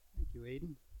you,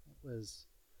 Aiden. That was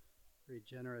a very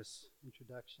generous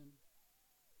introduction.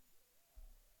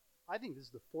 I think this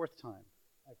is the fourth time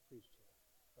I've preached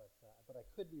here, but I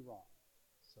could be wrong,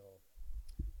 so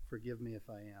forgive me if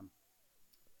I am.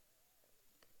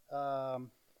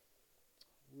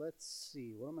 Let's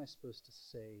see. What am I supposed to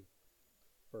say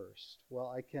first?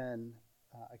 Well, I can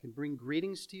bring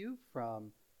greetings to you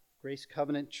from Grace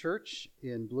Covenant Church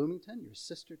in Bloomington, your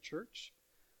sister church.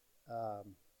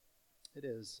 It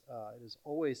is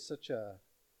always such a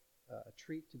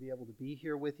treat to be able to be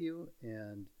here with you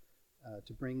and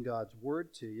to bring God's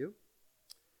word to you.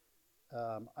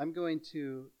 I'm going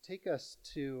to take us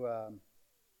to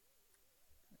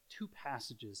two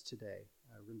passages today.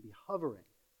 We're going to be hovering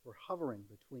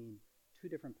between two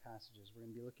different passages. We're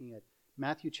going to be looking at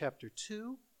Matthew chapter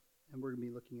 2, and we're going to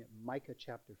be looking at Micah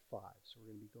chapter 5. So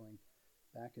we're going to be going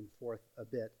back and forth a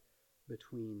bit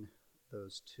between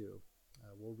those two.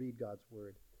 We'll read God's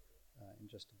word in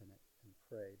just a minute and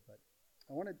pray. But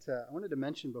I wanted to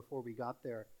mention before we got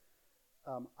there,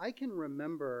 I can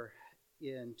remember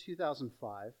in 2005,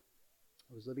 I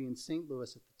was living in St.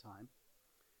 Louis at the time,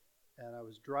 and I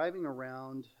was driving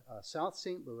around South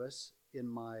St. Louis in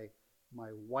my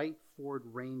white Ford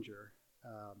Ranger,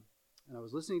 and I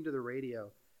was listening to the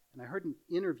radio, and I heard an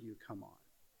interview come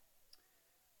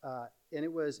on, and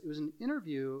it was an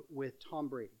interview with Tom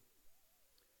Brady.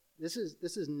 This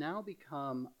has now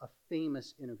become a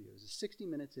famous interview. It was a 60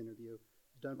 Minutes interview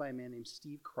done by a man named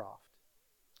Steve Kroft.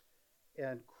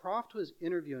 And Kroft was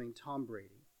interviewing Tom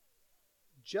Brady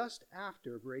just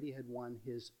after Brady had won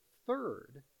his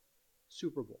third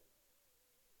Super Bowl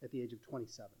at the age of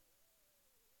 27.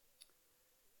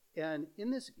 And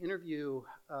in this interview,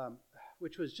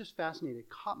 which was just fascinating, it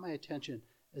caught my attention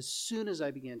as soon as I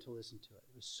began to listen to it.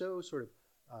 It was so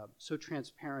so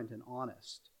transparent and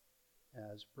honest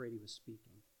as Brady was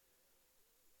speaking.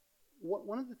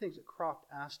 One of the things that Kroft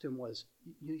asked him was,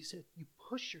 he said, you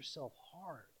push yourself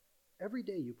hard. Every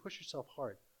day you push yourself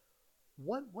hard.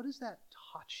 What does that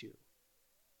taught you?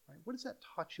 Right? What does that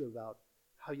taught you about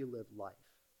how you live life?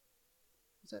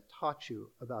 What does that taught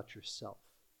you about yourself?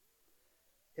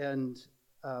 And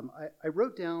I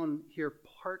wrote down here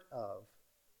part of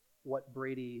what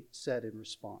Brady said in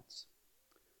response.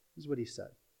 This is what he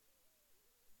said.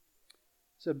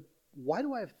 He said, why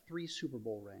do I have 3 Super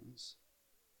Bowl rings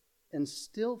and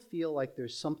still feel like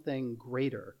there's something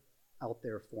greater out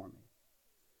there for me?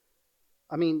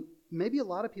 I mean, maybe a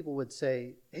lot of people would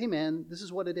say, hey man, this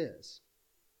is what it is.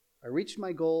 I reached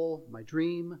my goal, my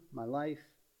dream, my life.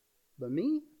 But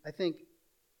me, I think,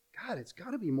 God, it's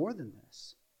got to be more than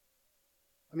this.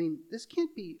 I mean, this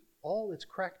can't be all it's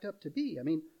cracked up to be. I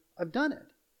mean, I've done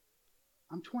it.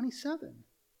 I'm 27.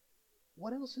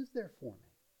 What else is there for me?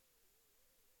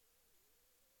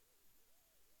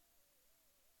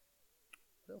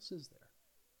 What else is there?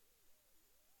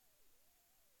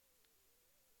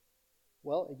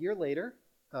 Well, a year later,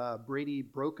 Brady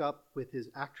broke up with his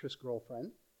actress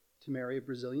girlfriend to marry a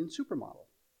Brazilian supermodel.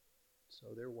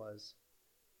 So there was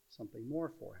something more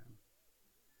for him.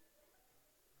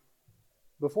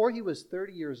 Before he was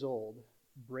 30 years old,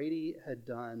 Brady had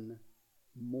done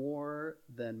more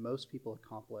than most people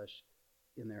accomplish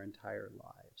in their entire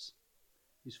lives.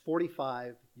 He's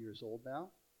 45 years old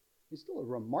now. He's still a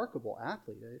remarkable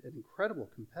athlete, an incredible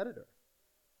competitor.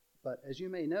 But as you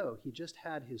may know, he just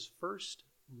had his first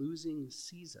losing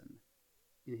season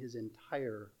in his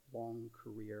entire long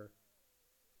career,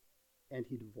 and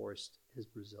he divorced his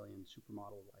Brazilian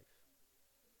supermodel wife.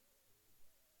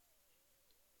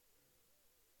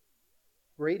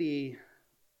 Brady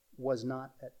was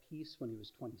not at peace when he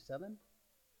was 27.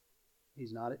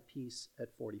 He's not at peace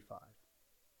at 45. I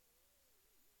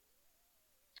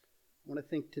want to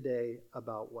think today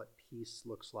about what peace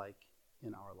looks like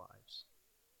in our lives.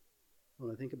 I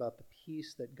want to think about the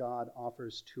peace that God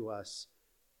offers to us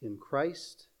in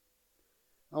Christ.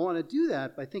 I want to do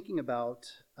that by thinking about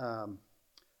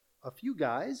a few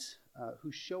guys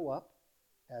who show up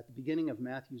at the beginning of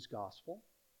Matthew's gospel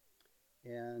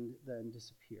and then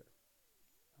disappear.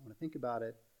 I want to think about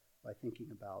it by thinking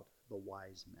about the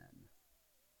wise men.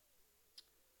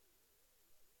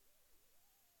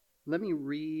 Let me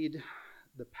read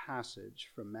the passage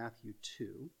from Matthew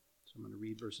 2. So I'm going to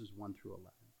read verses 1 through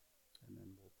 11, and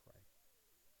then we'll pray.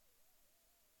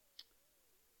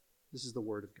 This is the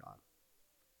word of God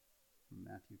from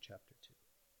Matthew chapter 2.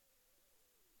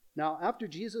 Now, after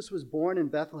Jesus was born in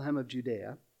Bethlehem of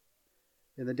Judea,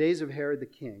 in the days of Herod the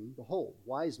king, behold,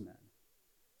 wise men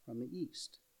from the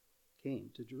east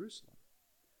came to Jerusalem,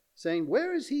 saying,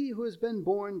 where is he who has been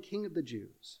born King of the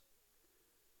Jews?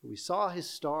 For we saw his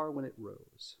star when it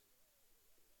rose,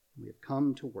 We have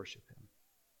come to worship him."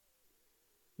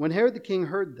 When Herod the king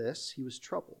heard this, he was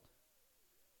troubled,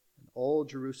 and all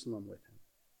Jerusalem with him.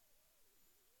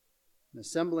 And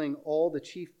assembling all the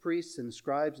chief priests and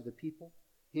scribes of the people,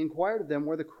 he inquired of them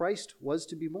where the Christ was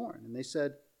to be born. And they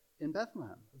said, "In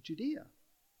Bethlehem of Judea.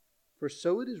 For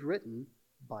so it is written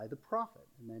by the prophet."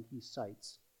 And then he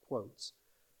quotes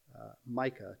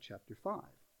Micah chapter 5.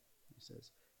 He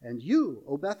says, "And you,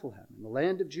 O Bethlehem, in the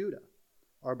land of Judah,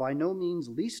 are by no means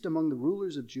least among the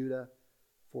rulers of Judah,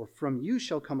 for from you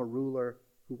shall come a ruler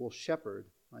who will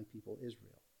shepherd my people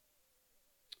Israel."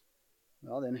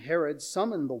 Well, then Herod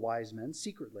summoned the wise men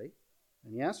secretly,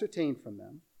 and he ascertained from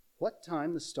them what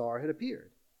time the star had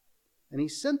appeared. And he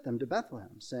sent them to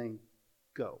Bethlehem, saying,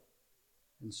 "Go,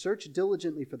 and search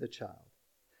diligently for the child.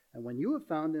 And when you have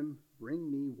found him, bring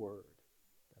me word,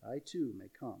 that I too may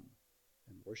come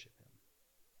and worship him."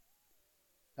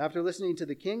 After listening to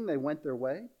the king, they went their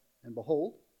way, and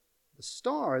behold, the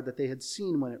star that they had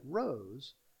seen when it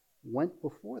rose went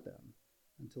before them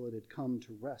until it had come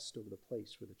to rest over the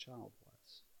place where the child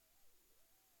was.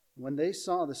 When they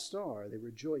saw the star, they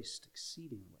rejoiced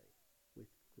exceedingly with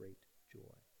great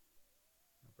joy.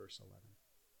 Verse 11.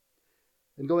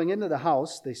 And going into the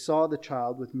house, they saw the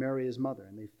child with Mary his mother,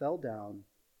 and they fell down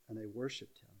and they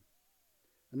worshipped him.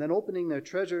 And then opening their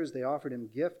treasures, they offered him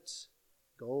gifts,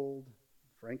 gold,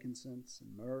 frankincense,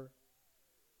 and myrrh.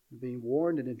 And being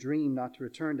warned in a dream not to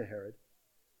return to Herod,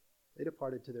 they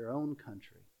departed to their own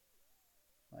country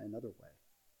by another way.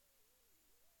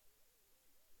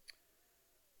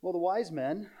 Well, the wise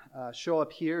men show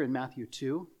up here in Matthew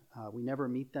 2. We never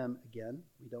meet them again.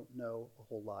 We don't know a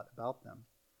whole lot about them.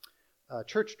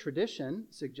 Church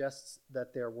tradition suggests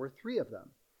that there were three of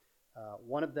them.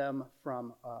 One of them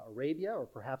from Arabia or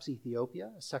perhaps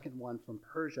Ethiopia, a second one from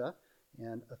Persia,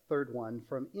 and a third one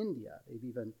from India. They've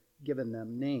even given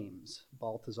them names: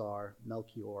 Balthazar,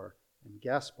 Melchior, and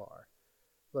Gaspar.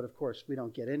 But of course, we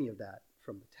don't get any of that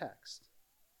from the text.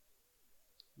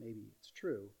 Maybe it's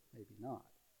true, maybe not.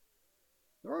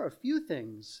 There are a few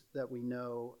things that we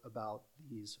know about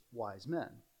these wise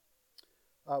men.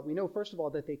 We know, first of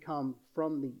all, that they come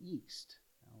from the east.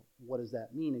 Now, what does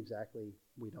that mean exactly?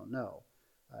 We don't know.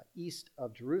 East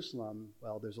of Jerusalem,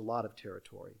 well, there's a lot of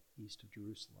territory east of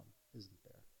Jerusalem, isn't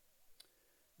there?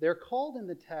 They're called in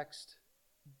the text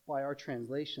by our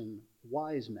translation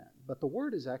wise men, but the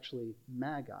word is actually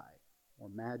magi or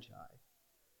magi.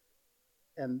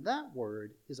 And that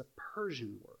word is a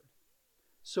Persian word.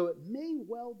 So it may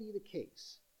well be the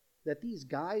case that these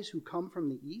guys who come from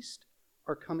the east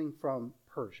are coming from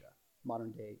Persia,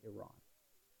 modern-day Iran.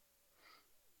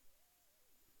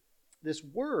 This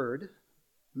word,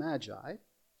 magi,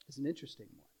 is an interesting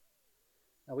one.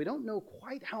 Now, we don't know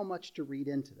quite how much to read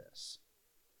into this.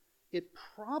 It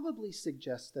probably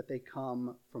suggests that they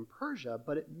come from Persia,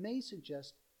 but it may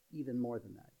suggest even more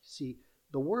than that. You see,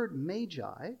 the word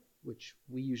magi, which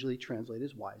we usually translate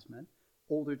as wise men,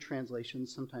 older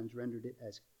translations sometimes rendered it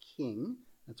as king.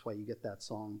 That's why you get that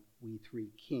song, "We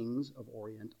Three Kings of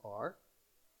Orient Are."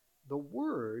 The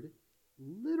word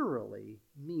literally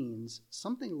means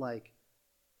something like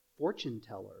fortune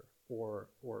teller or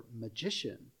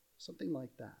magician, something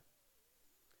like that.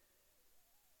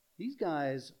 These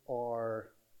guys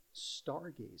are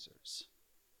stargazers.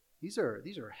 These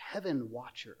are heaven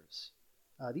watchers.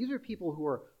 These are people who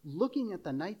are looking at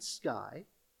the night sky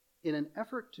in an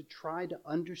effort to try to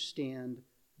understand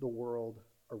the world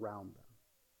around them.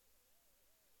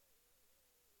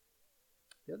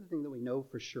 The other thing that we know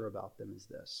for sure about them is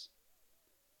this: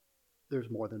 there's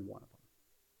more than one of them.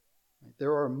 Right?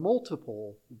 There are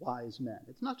multiple wise men.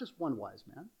 It's not just one wise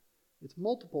man. It's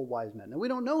multiple wise men. And we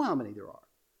don't know how many there are.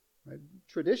 Right?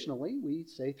 Traditionally, we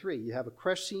say three. You have a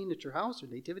creche scene at your house or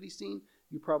nativity scene,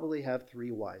 you probably have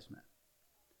three wise men.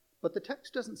 But the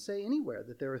text doesn't say anywhere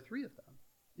that there are three of them.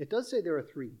 It does say there are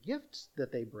three gifts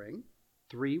that they bring,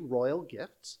 three royal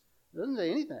gifts. It doesn't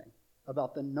say anything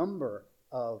about the number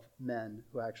of men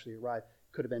who actually arrived.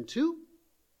 Could have been 2,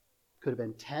 could have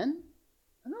been 10.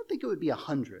 I don't think it would be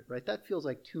 100, right? That feels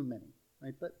like too many,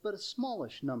 right? But a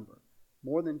smallish number.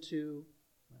 More than 2,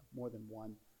 more than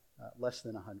 1, less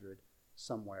than 100,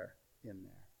 somewhere in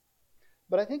there.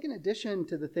 But I think in addition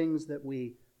to the things that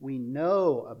we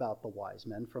know about the wise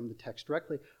men from the text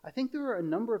directly, I think there are a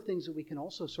number of things that we can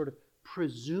also sort of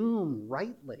presume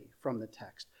rightly from the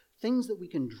text, things that we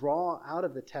can draw out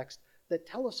of the text that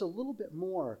tell us a little bit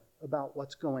more about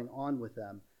what's going on with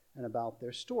them and about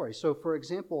their story. So, for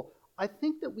example, I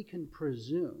think that we can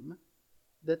presume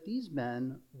that these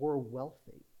men were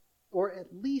wealthy, or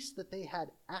at least that they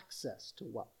had access to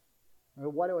wealth.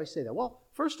 Why do I say that? Well,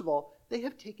 first of all, they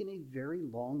have taken a very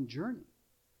long journey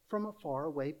from a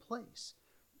faraway place.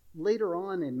 Later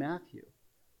on in Matthew,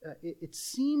 it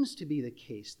seems to be the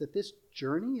case that this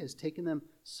journey has taken them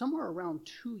somewhere around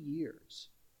 2 years.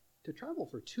 To travel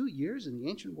for 2 years in the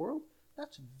ancient world,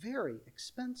 that's very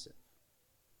expensive.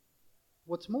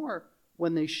 What's more,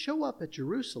 when they show up at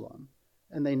Jerusalem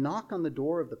and they knock on the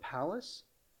door of the palace,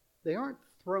 they aren't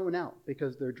thrown out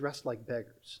because they're dressed like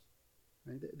beggars.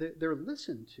 Right? They're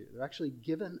listened to. They're actually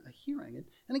given a hearing.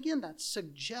 And again, that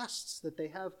suggests that they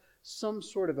have some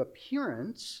sort of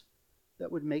appearance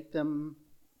that would make them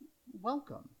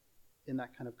welcome in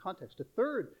that kind of context. A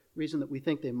third reason that we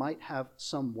think they might have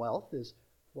some wealth is,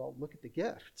 well, look at the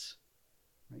gifts.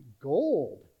 Right?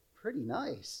 Gold, pretty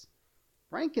nice.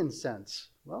 Frankincense,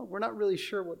 well, we're not really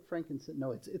sure what frankincense,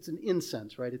 no, it's an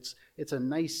incense, right? It's a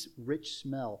nice, rich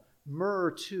smell.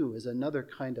 Myrrh, too, is another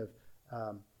kind of,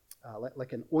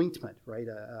 like an ointment, right?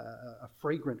 A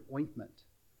fragrant ointment.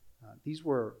 These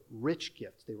were rich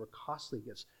gifts. They were costly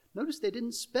gifts. Notice they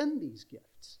didn't spend these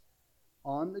gifts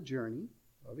on the journey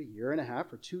of 1.5 years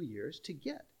or 2 years to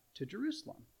get to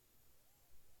Jerusalem.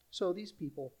 So these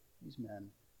people, these men,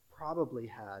 probably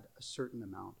had a certain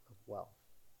amount of wealth.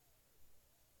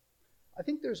 I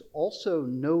think there's also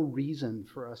no reason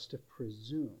for us to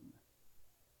presume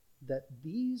that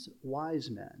these wise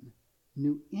men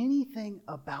knew anything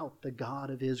about the God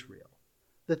of Israel,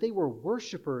 that they were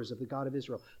worshipers of the God of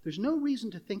Israel. There's no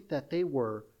reason to think that they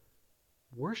were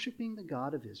worshiping the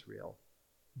God of Israel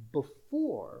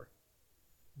before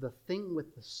the thing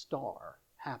with the star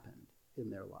happened in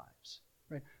their lives.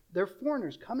 Right? They're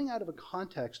foreigners coming out of a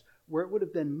context where it would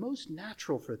have been most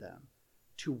natural for them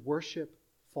to worship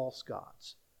false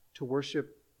gods, to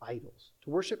worship idols, to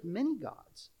worship many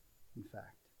gods, in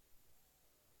fact.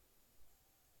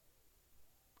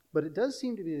 But it does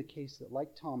seem to be the case that,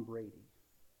 like Tom Brady,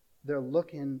 they're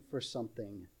looking for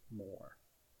something more.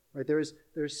 Right? There's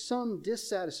some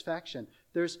dissatisfaction.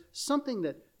 There's something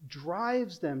that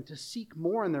drives them to seek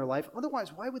more in their life.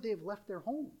 Otherwise, why would they have left their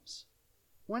homes?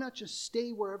 Why not just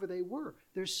stay wherever they were?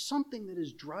 There's something that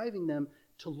is driving them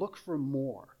to look for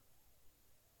more.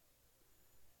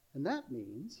 And that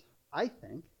means, I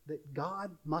think, that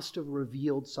God must have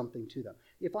revealed something to them.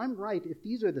 If I'm right, if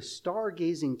these are the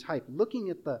stargazing type, looking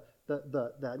at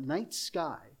the night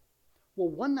sky, well,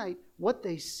 one night, what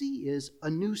they see is a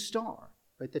new star.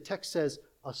 Right? The text says,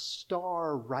 a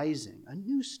star rising, a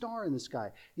new star in the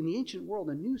sky. In the ancient world,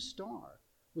 a new star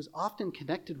was often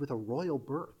connected with a royal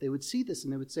birth. They would see this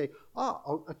and they would say,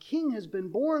 a king has been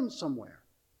born somewhere.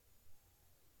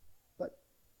 But,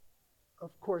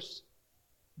 of course,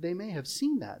 they may have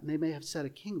seen that and they may have said a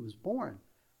king was born.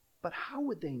 But how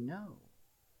would they know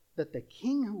that the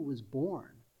king who was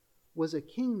born was a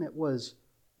king that was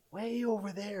way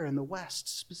over there in the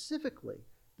west, specifically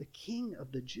the king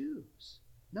of the Jews?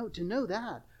 No, to know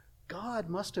that, God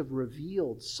must have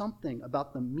revealed something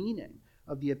about the meaning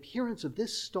of the appearance of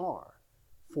this star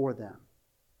for them.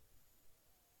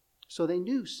 So they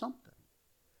knew something.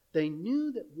 They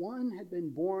knew that one had been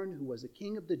born who was a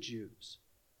king of the Jews.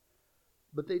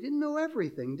 But they didn't know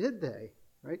everything, did they?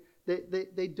 Right?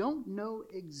 They don't know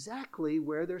exactly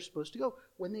where they're supposed to go.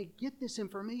 When they get this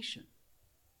information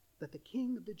that the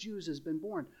king of the Jews has been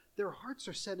born, their hearts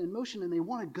are set in motion and they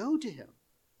want to go to him.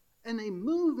 And they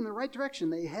move in the right direction.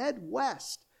 They head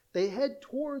west. They head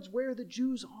towards where the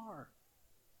Jews are.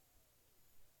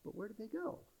 But where do they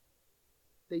go?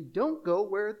 They don't go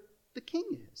where the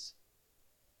king is.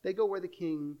 They go where the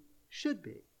king should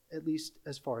be, at least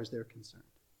as far as they're concerned.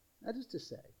 That is to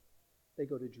say, they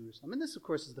go to Jerusalem. And this, of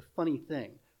course, is the funny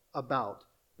thing about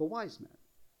the wise men.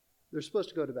 They're supposed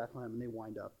to go to Bethlehem and they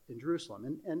wind up in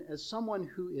Jerusalem. And as someone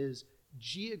who is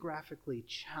geographically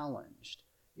challenged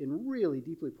in really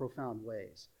deeply profound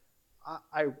ways,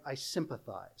 I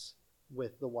sympathize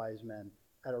with the wise men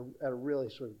at a really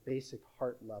sort of basic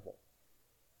heart level.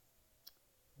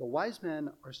 The wise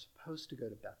men are supposed to go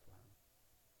to Bethlehem,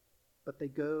 but they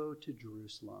go to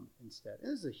Jerusalem instead.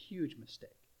 And this is a huge mistake.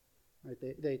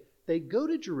 Right? They go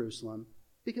to Jerusalem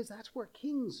because that's where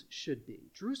kings should be.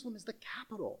 Jerusalem is the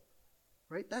capital.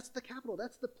 Right? That's the capital.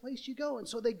 That's the place you go. And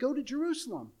so they go to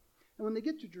Jerusalem. And when they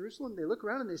get to Jerusalem, they look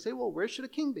around and they say, well, where should a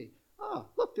king be? Oh,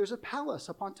 look, there's a palace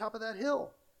up on top of that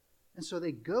hill. And so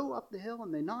they go up the hill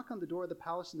and they knock on the door of the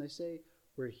palace and they say,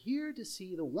 we're here to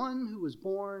see the one who was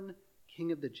born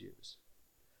King of the Jews.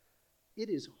 It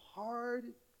is hard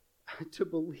to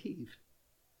believe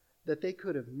that they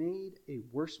could have made a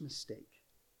worse mistake,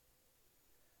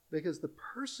 because the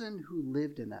person who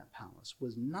lived in that palace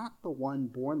was not the one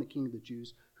born the King of the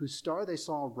Jews, whose star they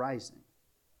saw rising.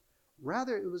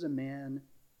 Rather, it was a man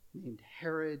named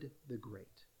Herod the Great.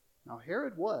 Now,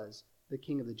 Herod was the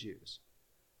king of the Jews,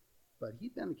 but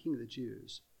he'd been the king of the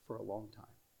Jews for a long time.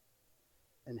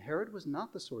 And Herod was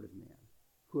not the sort of man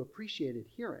who appreciated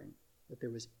hearing that there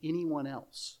was anyone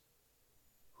else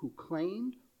who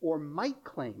claimed or might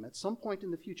claim at some point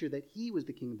in the future that he was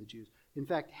the king of the Jews. In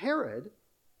fact, Herod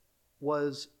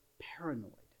was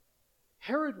paranoid.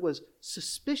 Herod was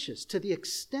suspicious to the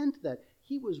extent that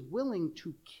he was willing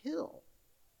to kill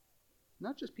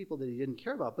not just people that he didn't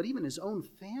care about, but even his own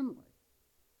family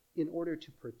in order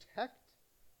to protect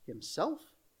himself,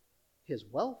 his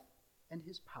wealth, and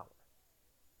his power.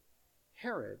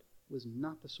 Herod was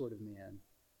not the sort of man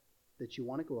that you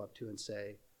want to go up to and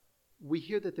say, "We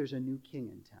hear that there's a new king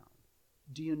in town.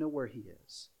 Do you know where he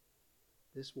is?"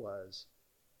 This was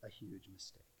a huge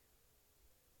mistake.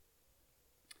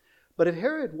 But if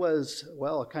Herod was,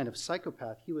 well, a kind of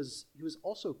psychopath, he was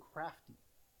also crafty.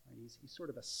 Right? He's sort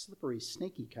of a slippery,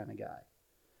 snaky kind of guy.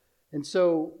 And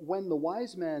so when the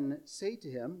wise men say to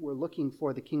him, "We're looking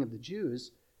for the king of the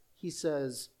Jews," he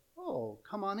says, "Oh,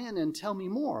 come on in and tell me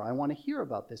more. I want to hear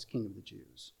about this king of the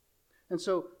Jews." And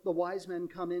so the wise men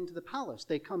come into the palace.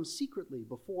 They come secretly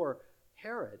before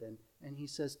Herod, and he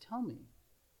says, "Tell me,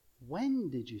 when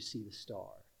did you see the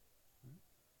star?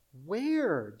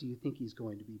 Where do you think he's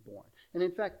going to be born?" And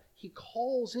in fact, he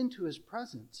calls into his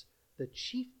presence the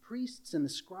chief priests and the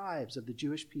scribes of the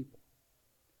Jewish people.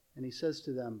 And he says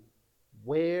to them,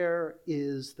 "Where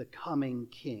is the coming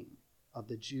king of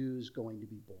the Jews going to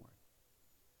be born?"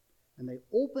 And they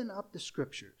open up the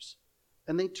scriptures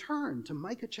and they turn to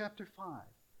Micah chapter 5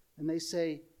 and they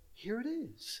say, "Here it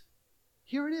is.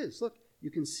 Here it is. Look, you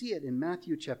can see it in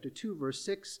Matthew chapter 2, verse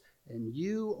 6. "And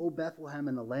you, O Bethlehem,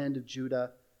 in the land of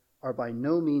Judah, are by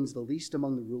no means the least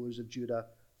among the rulers of Judah,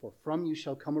 for from you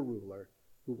shall come a ruler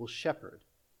who will shepherd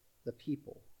the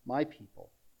people, my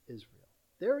people, Israel."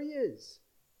 There he is,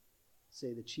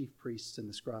 say the chief priests and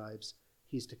the scribes.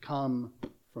 He's to come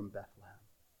from Bethlehem.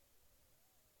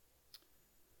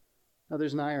 Now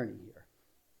there's an irony here.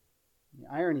 The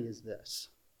irony is this.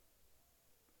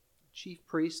 Chief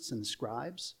priests and the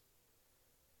scribes,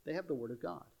 they have the Word of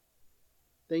God.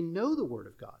 They know the Word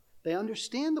of God. They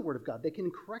understand the Word of God. They can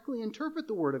correctly interpret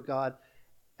the Word of God,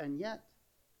 and yet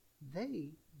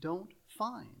they don't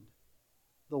find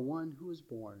the one who is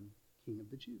born King of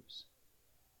the Jews.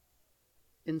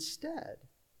 Instead,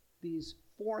 these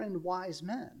foreign wise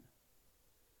men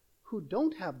who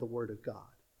don't have the Word of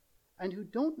God and who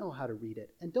don't know how to read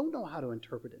it and don't know how to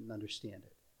interpret it and understand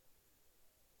it,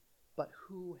 but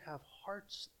who have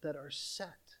hearts that are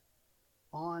set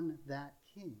on that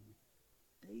King,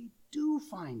 they do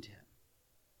find him.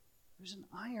 There's an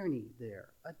irony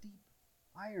there, a deep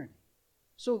irony.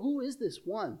 So who is this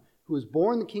one who is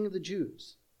born the King of the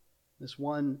Jews? This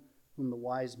one whom the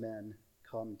wise men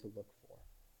come to look for?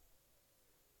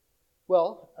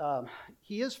 Well,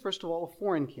 he is, first of all, a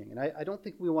foreign king, and I don't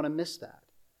think we want to miss that,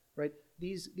 right?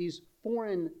 These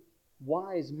foreign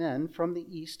wise men from the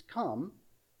east come,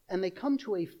 and they come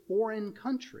to a foreign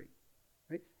country.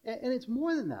 Right? And it's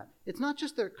more than that. It's not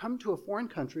just they're come to a foreign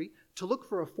country to look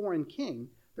for a foreign king.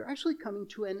 They're actually coming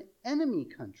to an enemy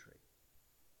country.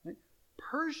 Right?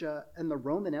 Persia and the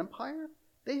Roman Empire,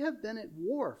 they have been at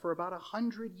war for about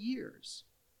 100 years.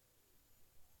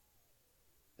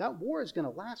 That war is going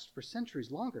to last for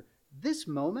centuries longer. This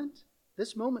moment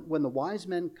when the wise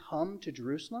men come to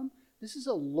Jerusalem, this is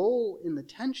a lull in the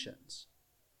tensions.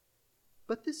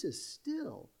 But this is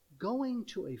still going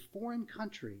to a foreign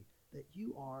country that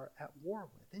you are at war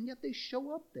with. And yet they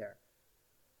show up there.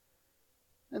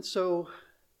 And so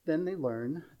then they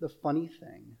learn the funny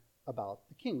thing about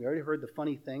the king. We already heard the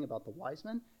funny thing about the wise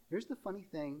men. Here's the funny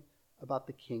thing about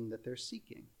the king that they're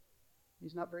seeking.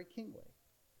 He's not very kingly.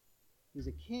 He's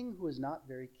a king who is not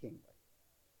very kingly.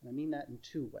 And I mean that in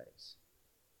two ways.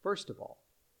 First of all,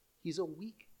 he's a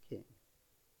weak king.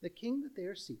 The king that they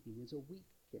are seeking is a weak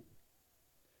king.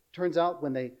 Turns out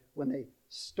when they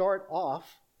start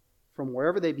off from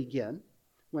wherever they begin,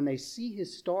 when they see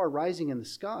his star rising in the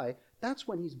sky, that's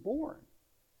when he's born.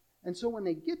 And so when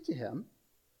they get to him,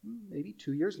 maybe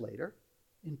 2 years later,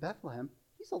 in Bethlehem,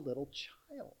 he's a little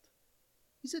child.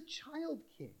 He's a child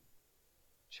king.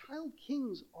 Child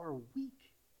kings are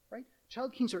weak, right?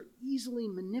 Child kings are easily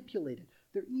manipulated.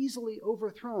 They're easily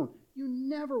overthrown. You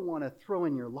never want to throw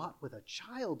in your lot with a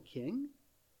child king.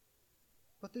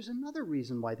 But there's another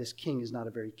reason why this king is not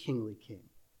a very kingly king.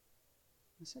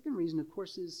 The second reason, of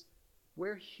course, is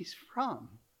where he's from,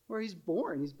 where he's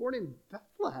born. He's born in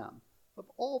Bethlehem, of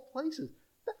all places.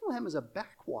 Bethlehem is a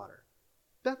backwater.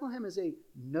 Bethlehem is a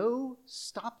no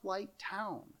stoplight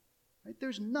town. Right?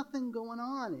 There's nothing going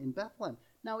on in Bethlehem.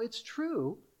 Now, it's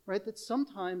true, right, that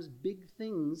sometimes big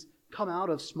things come out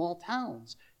of small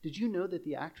towns. Did you know that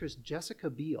the actress Jessica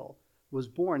Biel was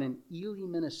born in Ely,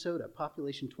 Minnesota,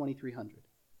 population 2,300?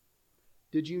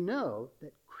 Did you know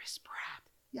that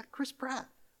Chris Pratt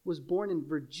was born in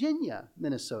Virginia,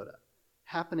 Minnesota,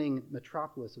 happening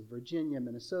metropolis of Virginia,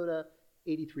 Minnesota,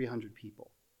 8,300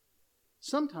 people.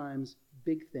 Sometimes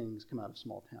big things come out of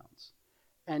small towns.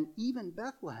 And even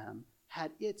Bethlehem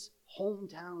had its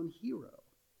hometown hero,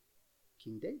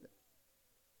 King David.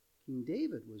 King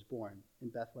David was born in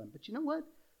Bethlehem. But you know what?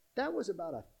 That was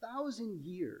about 1,000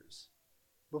 years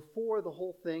before the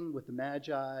whole thing with the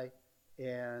Magi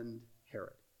and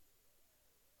Herod.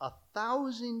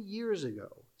 1,000 years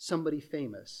ago, somebody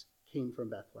famous came from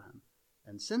Bethlehem.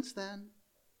 And since then,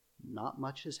 not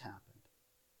much has happened.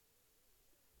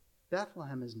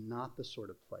 Bethlehem is not the sort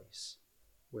of place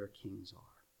where kings are.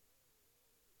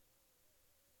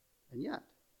 And yet,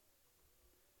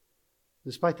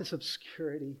 despite this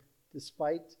obscurity,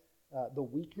 despite the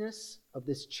weakness of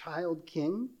this child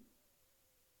king,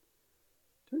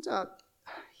 turns out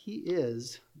he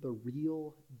is the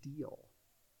real deal.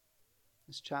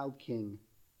 This child king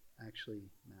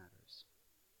actually matters.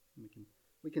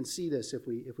 We can see this if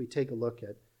we take a look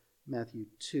at Matthew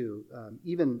 2,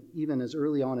 even as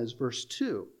early on as verse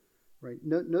 2. Right?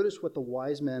 Notice what the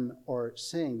wise men are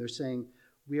saying. They're saying,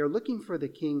 we are looking for the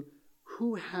king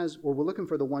we're looking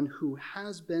for the one who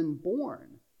has been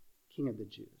born King of the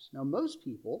Jews. Now, most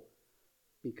people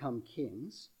become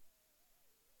kings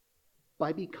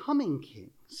by becoming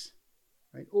kings.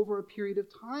 Right? Over a period of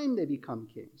time, they become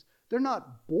kings. They're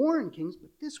not born kings,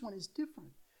 but this one is different.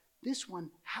 This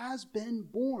one has been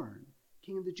born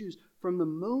King of the Jews. From the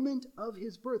moment of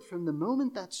his birth, from the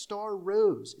moment that star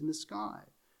rose in the sky,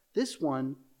 this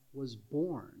one was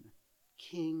born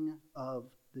King of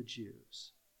the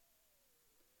Jews.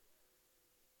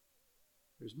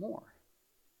 There's more.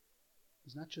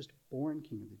 He's not just born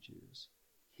King of the Jews.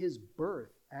 His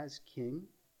birth as king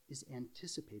is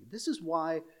anticipated. This is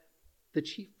why the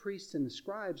chief priests and the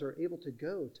scribes are able to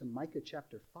go to Micah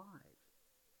chapter 5.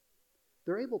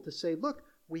 They're able to say, look,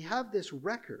 we have this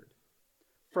record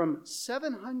from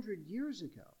 700 years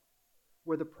ago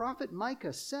where the prophet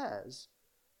Micah says,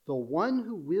 the one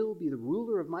who will be the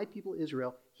ruler of my people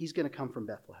Israel, he's going to come from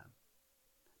Bethlehem.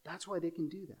 That's why they can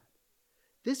do that.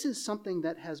 This is something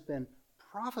that has been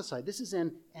prophesied. This is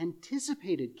an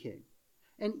anticipated king.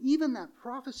 And even that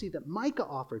prophecy that Micah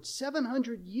offered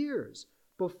 700 years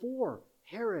before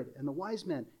Herod and the wise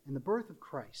men and the birth of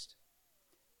Christ,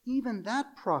 even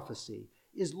that prophecy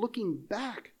is looking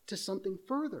back to something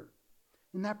further.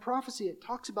 In that prophecy, it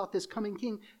talks about this coming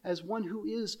king as one who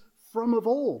is from of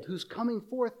old, whose coming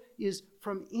forth is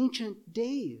from ancient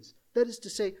days. That is to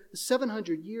say,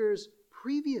 700 years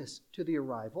previous to the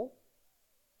arrival.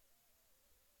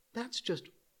 That's just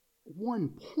one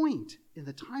point in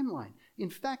the timeline. In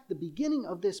fact, the beginning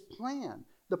of this plan,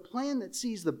 the plan that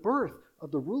sees the birth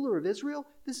of the ruler of Israel,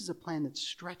 this is a plan that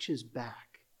stretches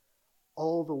back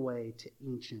all the way to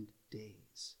ancient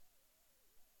days.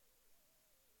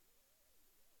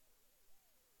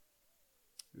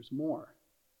 There's more.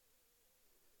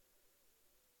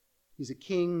 He's a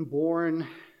king born.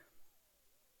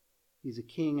 He's a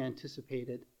king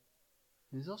anticipated.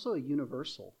 And he's also a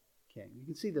universal king. You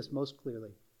can see this most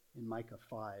clearly in Micah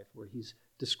 5, where he's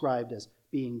described as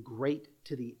being great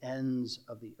to the ends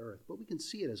of the earth. But we can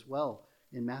see it as well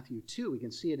in Matthew 2. We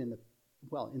can see it in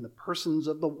the persons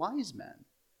of the wise men.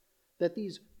 That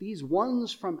these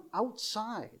ones from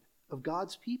outside of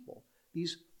God's people,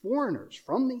 these foreigners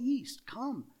from the east,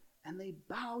 come and they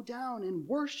bow down and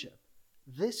worship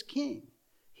this king.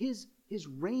 His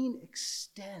reign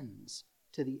extends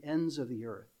to the ends of the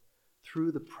earth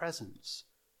through the presence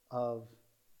of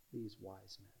these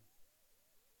wise men.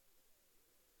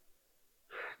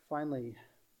 Finally,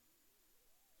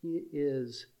 he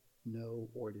is no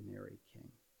ordinary king.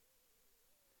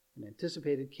 An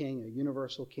anticipated king, a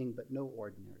universal king, but no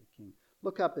ordinary king.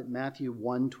 Look up at Matthew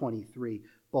 1:23.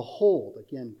 Behold,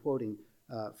 again quoting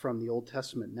from the Old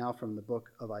Testament, now from the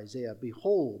book of Isaiah,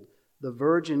 behold, the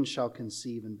virgin shall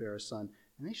conceive and bear a son,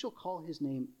 and they shall call his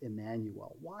name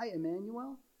Emmanuel. Why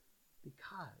Emmanuel?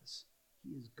 Because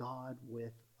he is God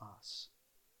with us.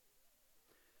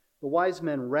 The wise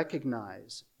men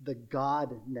recognize the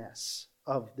godness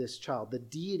of this child, the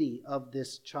deity of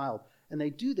this child, and they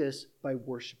do this by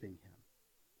worshiping him.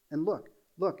 And look,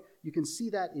 you can see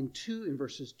that in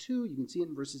verses 2, you can see it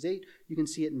in verses 8, you can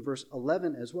see it in verse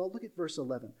 11 as well. Look at verse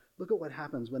 11. Look at what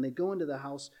happens when they go into the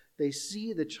house, they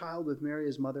see the child with Mary,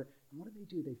 his mother, and what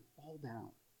do? They fall down.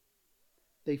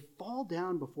 They fall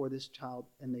down before this child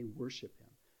and they worship him.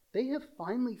 They have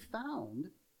finally found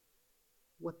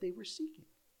what they were seeking.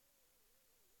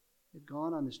 They've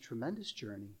gone on this tremendous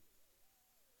journey,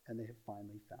 and they have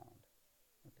finally found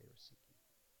what they were seeking.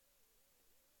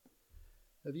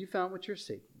 Have you found what you're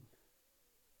seeking?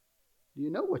 Do you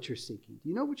know what you're seeking? Do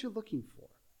you know what you're looking for?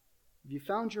 Have you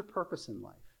found your purpose in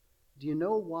life? Do you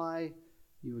know why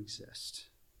you exist?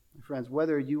 My friends,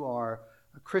 whether you are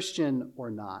a Christian or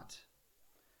not,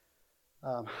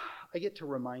 I get to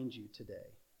remind you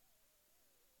today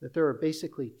that there are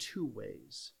basically two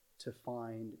ways to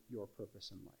find your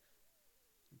purpose in life.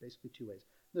 Basically two ways.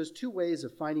 Those two ways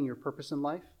of finding your purpose in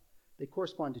life, they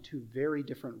correspond to two very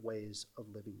different ways of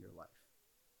living your life.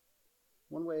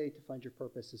 One way to find your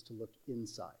purpose is to look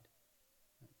inside,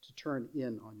 to turn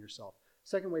in on yourself.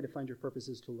 Second way to find your purpose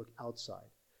is to look outside.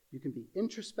 You can be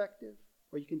introspective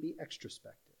or you can be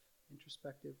extrospective.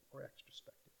 Introspective or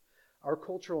extrospective. Our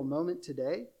cultural moment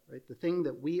today, right, the thing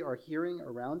that we are hearing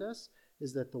around us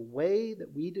is that the way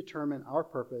that we determine our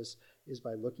purpose is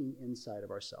by looking inside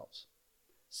of ourselves.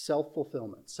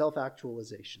 Self-fulfillment,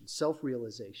 self-actualization,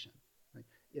 self-realization. Right?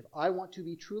 If I want to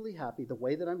be truly happy, the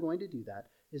way that I'm going to do that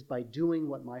is by doing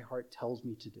what my heart tells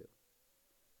me to do.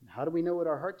 And how do we know what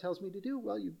our heart tells me to do?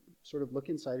 Well, you sort of look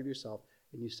inside of yourself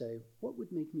and you say, what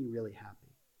would make me really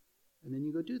happy? And then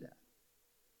you go do that.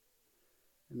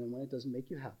 And then when it doesn't make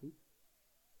you happy,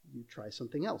 you try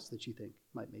something else that you think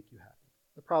might make you happy.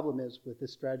 The problem is with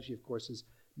this strategy, of course, is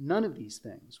none of these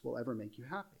things will ever make you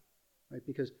happy, right?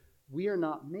 Because we are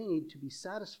not made to be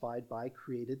satisfied by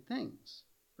created things.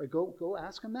 Right? Go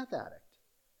ask a meth addict.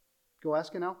 Go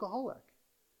ask an alcoholic.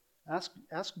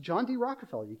 Ask John D.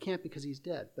 Rockefeller. You can't because he's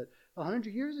dead. But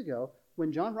 100 years ago,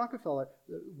 when John Rockefeller,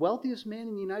 the wealthiest man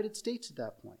in the United States at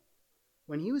that point,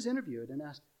 when he was interviewed and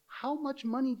asked, how much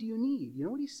money do you need? You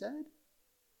know what he said?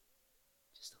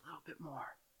 Just a little bit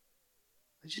more.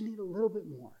 I just need a little bit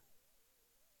more.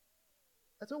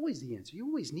 That's always the answer. You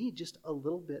always need just a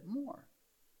little bit more.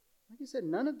 Like I said,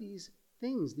 none of these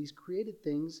things, these created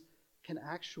things, can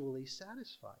actually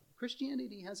satisfy you.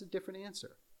 Christianity has a different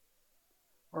answer.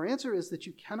 Our answer is that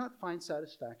you cannot find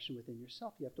satisfaction within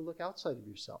yourself. You have to look outside of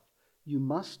yourself. You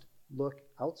must look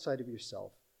outside of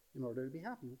yourself in order to be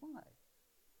happy. Why?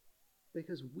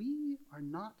 Because we are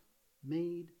not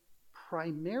made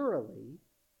primarily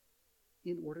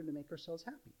in order to make ourselves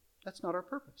happy. That's not our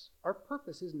purpose. Our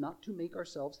purpose is not to make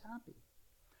ourselves happy.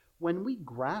 When we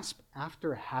grasp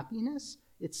after happiness,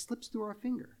 it slips through our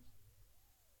fingers.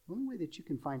 The only way that you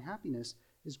can find happiness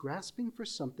is grasping for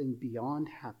something beyond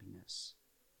happiness.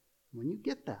 When you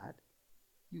get that,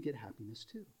 you get happiness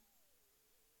too.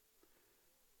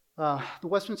 The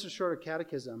Westminster Shorter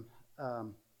Catechism,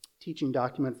 teaching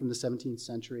document from the 17th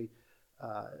century,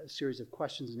 a series of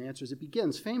questions and answers. It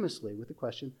begins famously with the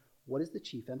question, what is the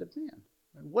chief end of man?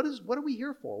 What are we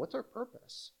here for? What's our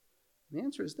purpose? And the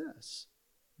answer is this.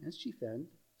 Man's chief end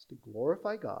is to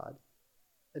glorify God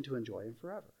and to enjoy him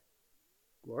forever.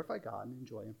 Glorify God and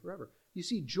enjoy him forever. You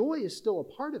see, joy is still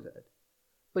a part of it,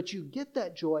 but you get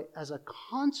that joy as a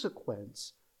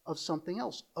consequence of something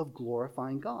else, of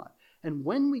glorifying God. And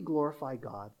when we glorify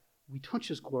God, we don't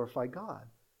just glorify God,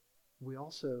 we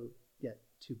also get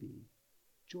to be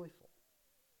joyful.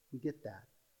 We get that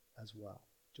as well.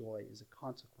 Joy is a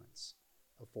consequence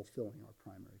of fulfilling our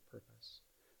primary purpose.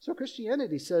 So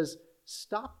Christianity says,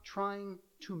 stop trying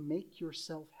to make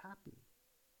yourself happy.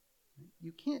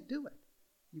 You can't do it.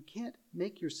 You can't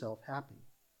make yourself happy.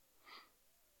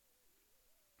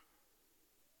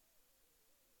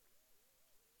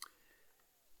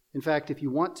 In fact, if you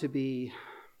want to be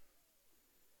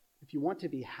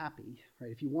happy,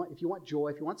 right? If you want joy,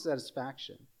 if you want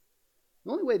satisfaction,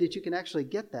 the only way that you can actually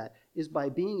get that is by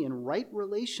being in right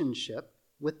relationship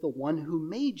with the one who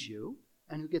made you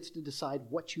and who gets to decide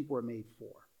what you were made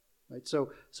for. Right?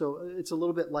 So it's a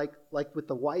little bit like with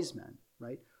the wise men,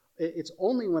 right? It's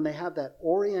only when they have that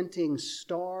orienting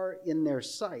star in their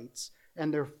sights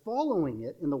and they're following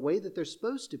it in the way that they're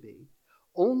supposed to be,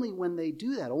 only when they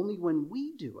do that, only when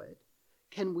we do it,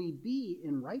 can we be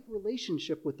in right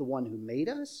relationship with the one who made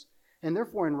us, and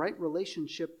therefore in right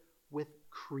relationship with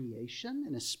creation,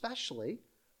 and especially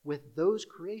with those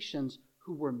creations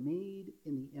who were made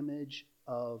in the image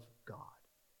of God.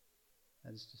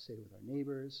 That is to say, with our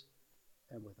neighbors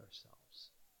and with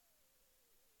ourselves.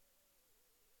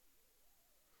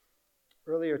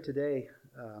 Earlier today,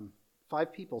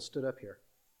 5 people stood up here.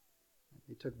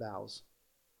 They took vows.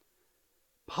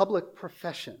 Public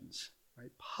professions,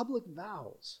 right? Public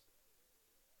vows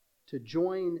to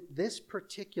join this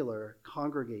particular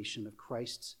congregation of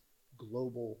Christ's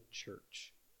global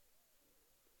church.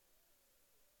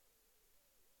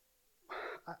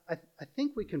 I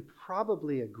think we can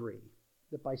probably agree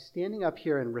that by standing up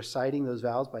here and reciting those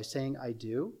vows, by saying I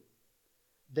do,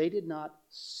 they did not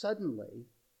suddenly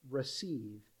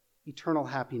receive eternal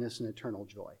happiness and eternal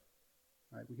joy.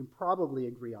 Right? We can probably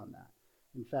agree on that.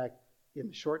 In fact, in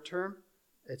the short term,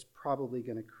 it's probably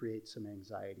going to create some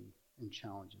anxiety and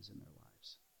challenges in their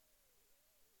lives.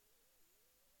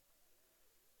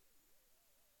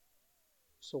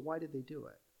 So why did they do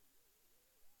it?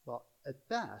 Well, at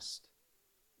best,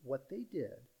 what they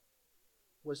did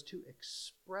was to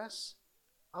express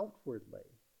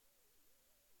outwardly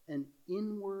an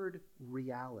inward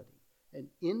reality, an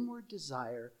inward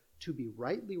desire to be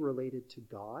rightly related to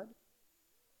God,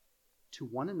 to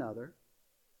one another,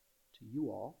 to you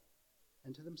all,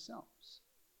 and to themselves.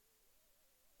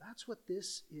 That's what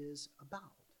this is about.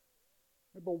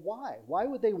 But why? Why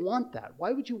would they want that?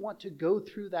 Why would you want to go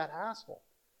through that hassle?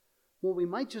 Well, we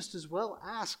might just as well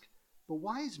ask the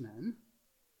wise men,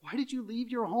 why did you leave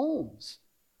your homes?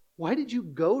 Why did you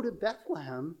go to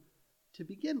Bethlehem to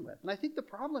begin with? And I think the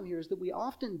problem here is that we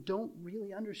often don't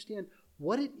really understand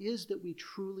what it is that we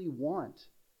truly want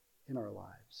in our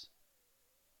lives.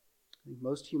 I think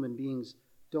most human beings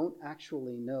don't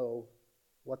actually know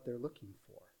what they're looking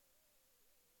for.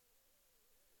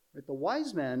 Right? The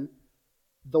wise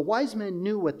men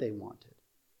knew what they wanted.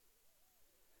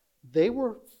 They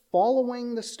were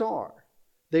following the star.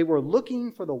 They were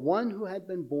looking for the one who had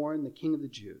been born, the King of the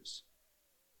Jews.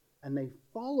 And they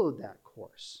followed that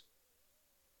course.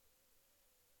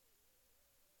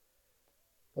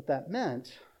 What that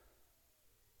meant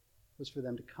was for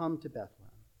them to come to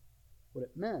Bethlehem. What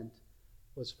it meant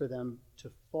was for them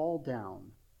to fall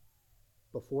down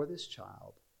before this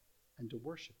child and to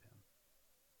worship him.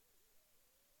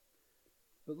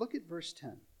 But look at verse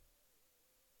 10.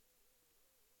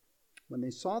 When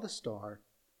they saw the star,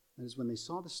 that is, when they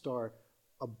saw the star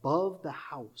above the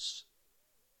house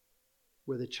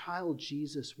where the child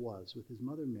Jesus was with his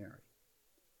mother Mary,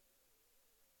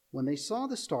 when they saw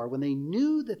the star, when they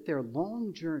knew that their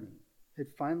long journey had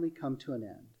finally come to an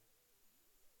end,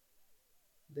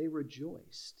 they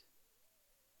rejoiced.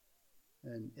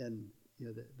 And you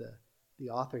know, the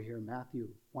author here, Matthew,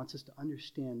 wants us to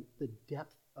understand the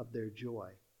depth of their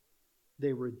joy.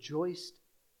 They rejoiced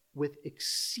with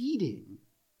exceeding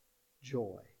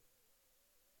joy.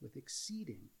 With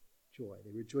exceeding joy.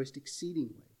 They rejoiced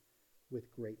exceedingly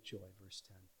with great joy, verse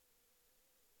 10.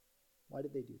 Why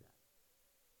did they do that?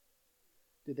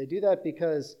 Did they do that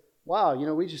because, wow,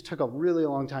 we just took a really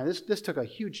long time. This took a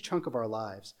huge chunk of our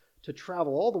lives to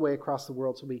travel all the way across the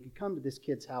world so we could come to this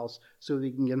kid's house so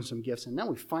we can give him some gifts, and now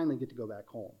we finally get to go back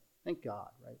home. Thank God,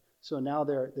 right? So now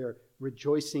they're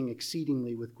rejoicing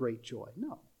exceedingly with great joy.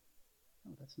 No,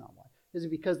 that's not why. Is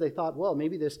it because they thought, well,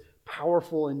 maybe this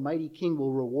powerful and mighty king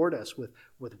will reward us with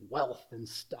wealth and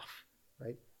stuff,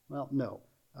 right? Well, no.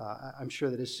 I'm sure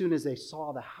that as soon as they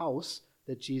saw the house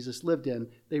that Jesus lived in,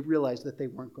 they realized that they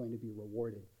weren't going to be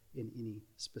rewarded in any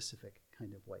specific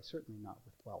kind of way. Certainly not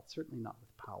with wealth, certainly not with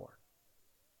power.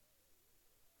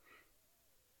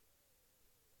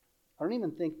 I don't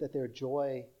even think that their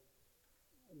joy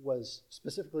was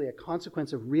specifically a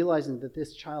consequence of realizing that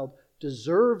this child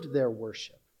deserved their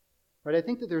worship. Right? I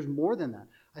think that there's more than that.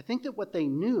 I think that what they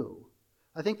knew,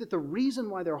 I think that the reason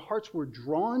why their hearts were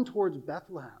drawn towards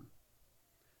Bethlehem,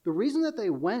 the reason that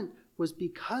they went was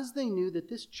because they knew that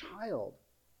this child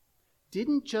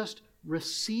didn't just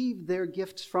receive their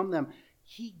gifts from them,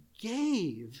 he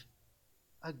gave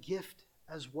a gift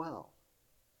as well.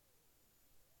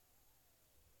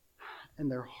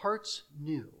 And their hearts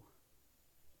knew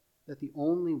that the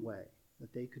only way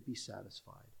that they could be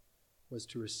satisfied was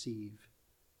to receive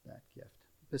that gift.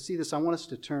 To see this, I want us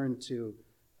to turn to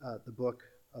the book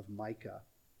of Micah,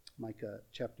 Micah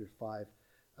chapter 5.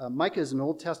 Micah is an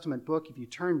Old Testament book. If you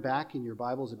turn back in your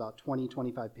Bibles about 20,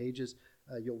 25 pages,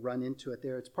 you'll run into it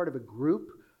there. It's part of a group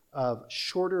of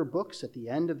shorter books at the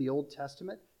end of the Old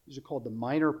Testament. These are called the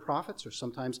Minor Prophets, or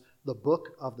sometimes the Book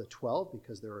of the 12,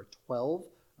 because there are 12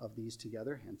 of these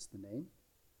together, hence the name.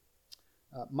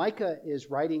 Micah is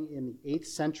writing in the 8th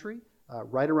century,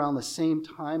 right around the same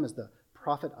time as the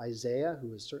prophet Isaiah,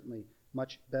 who is certainly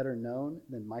much better known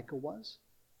than Micah was.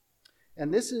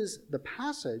 And this is the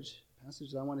passage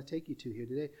that I want to take you to here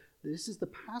today. This is the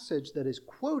passage that is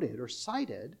quoted or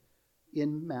cited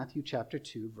in Matthew chapter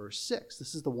 2, verse 6.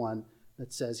 This is the one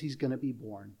that says he's going to be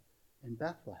born in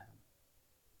Bethlehem.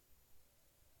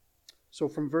 So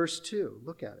from verse 2,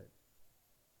 look at it.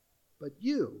 But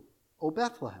you, O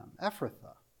Bethlehem,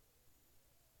 Ephrathah,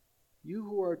 you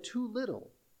who are too little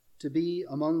to be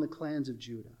among the clans of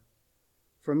Judah,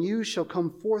 from you shall come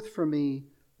forth for me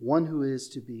one who is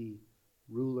to be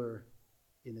ruler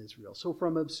in Israel. So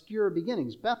from obscure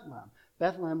beginnings,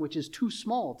 Bethlehem, which is too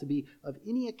small to be of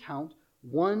any account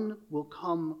one will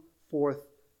come forth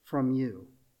from you.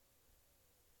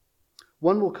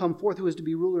 One will come forth who is to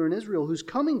be ruler in Israel, whose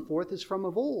coming forth is from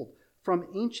of old, from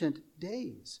ancient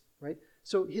days, right?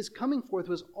 So his coming forth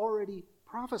was already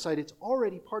prophesied. It's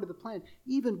already part of the plan.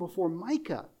 Even before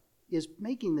Micah is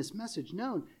making this message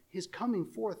known, his coming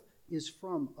forth is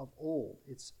from of old.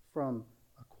 It's from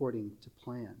according to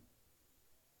plan.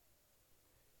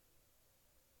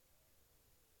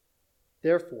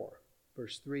 Therefore,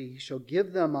 verse 3, he shall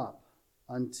give them up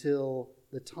until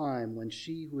the time when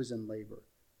she who is in labor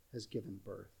has given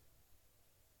birth.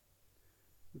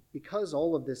 Because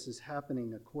all of this is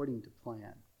happening according to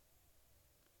plan,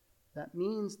 that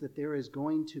means that there is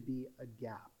going to be a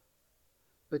gap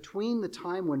between the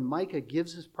time when Micah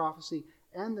gives his prophecy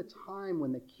and the time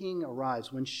when the king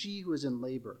arrives, when she who is in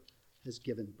labor has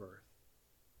given birth.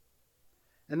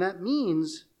 And that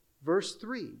means, verse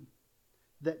 3,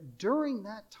 that during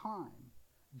that time,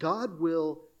 God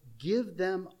will give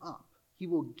them up. He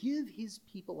will give his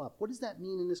people up. What does that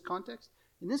mean in this context?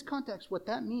 In this context, what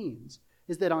that means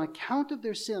is that on account of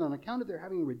their sin, on account of their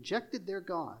having rejected their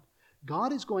God,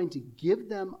 God is going to give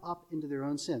them up into their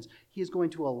own sins. He is going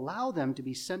to allow them to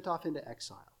be sent off into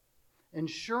exile. And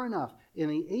sure enough, in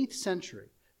the 8th century,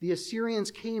 the Assyrians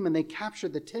came and they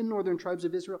captured the 10 northern tribes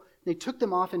of Israel. They took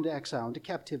them off into exile, into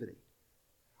captivity.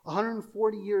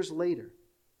 140 years later,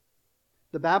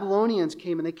 the Babylonians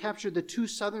came and they captured the 2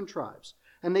 southern tribes,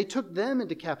 and they took them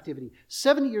into captivity.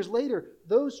 70 years later,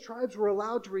 those tribes were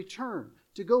allowed to return,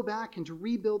 to go back and to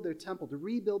rebuild their temple, to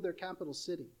rebuild their capital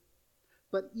city.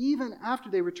 But even after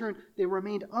they returned, they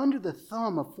remained under the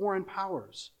thumb of foreign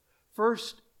powers.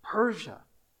 First Persia,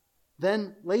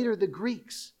 then later the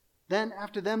Greeks, then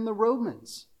after them the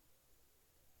Romans.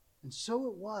 And so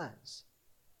it was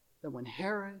that when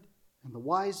Herod and the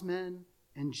wise men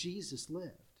and Jesus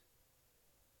lived,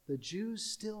 the Jews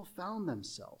still found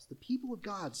themselves, the people of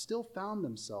God still found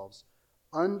themselves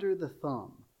under the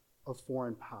thumb of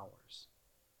foreign powers.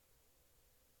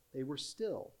 They were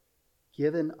still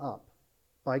given up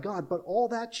by God. But all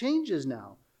that changes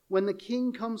now when the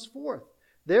king comes forth.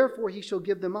 Therefore he shall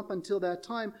give them up until that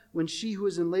time when she who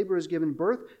is in labor has given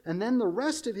birth, and then the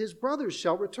rest of his brothers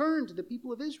shall return to the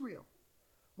people of Israel.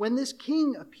 When this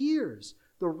king appears,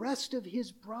 the rest of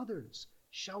his brothers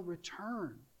shall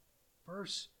return.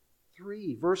 Verse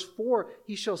 3. Verse 4,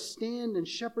 he shall stand and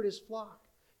shepherd his flock.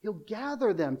 He'll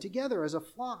gather them together as a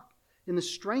flock in the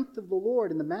strength of the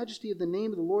Lord, in the majesty of the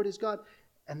name of the Lord his God,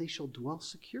 and they shall dwell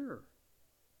secure.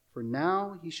 For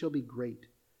now he shall be great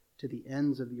to the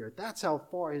ends of the earth. That's how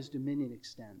far his dominion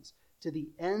extends. To the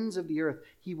ends of the earth.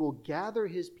 He will gather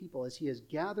his people as he has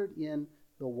gathered in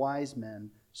the wise men,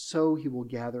 so he will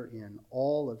gather in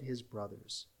all of his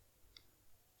brothers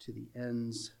to the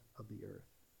ends of the earth.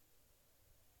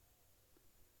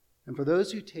 And for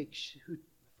those who take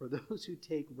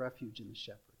refuge in the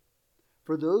shepherd,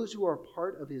 for those who are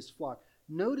part of his flock,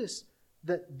 notice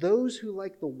that those who,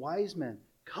 like the wise men,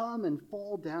 come and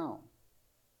fall down,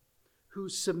 who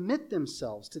submit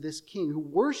themselves to this king, who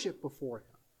worship before him,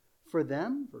 for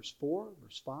them, verse 4,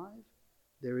 verse 5,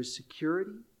 there is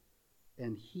security,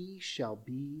 and he shall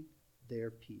be their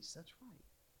peace. That's right.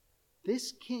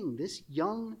 This king, this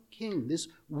young king, this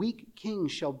weak king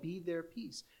shall be their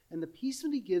peace. And the peace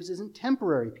that he gives isn't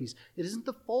temporary peace. It isn't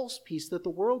the false peace that the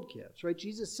world gives, right?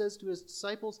 Jesus says to his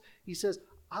disciples, he says,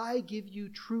 I give you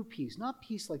true peace, not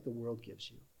peace like the world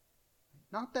gives you.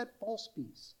 Not that false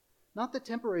peace, not the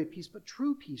temporary peace, but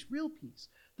true peace, real peace.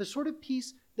 The sort of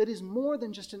peace that is more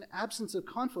than just an absence of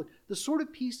conflict. The sort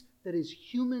of peace that is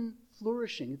human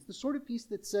flourishing. It's the sort of peace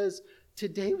that says,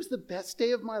 today was the best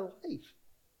day of my life.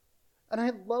 And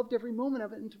I loved every moment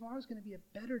of it, and tomorrow's going to be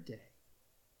a better day.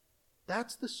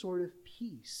 That's the sort of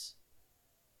peace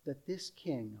that this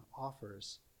king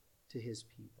offers to his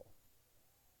people.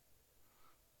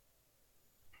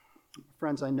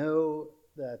 Friends, I know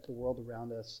that the world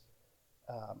around us,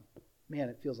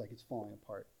 it feels like it's falling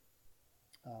apart.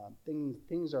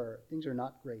 Things are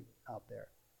not great out there.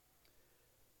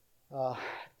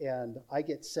 And I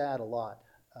get sad a lot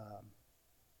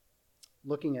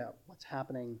looking at what's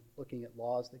happening, looking at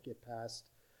laws that get passed,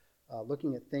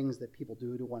 looking at things that people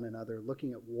do to one another,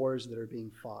 looking at wars that are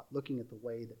being fought, looking at the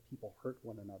way that people hurt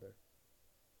one another.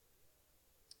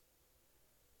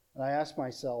 And I ask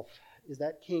myself, is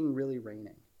that king really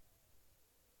reigning?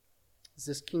 Is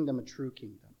this kingdom a true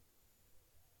kingdom?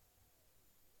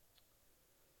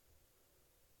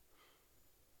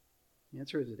 The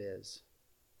answer is it is.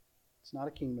 It's not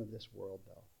a kingdom of this world,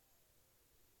 though.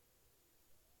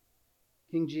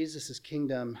 King Jesus'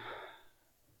 kingdom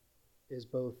is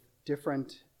both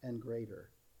different and greater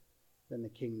than the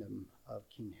kingdom of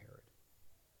King Herod.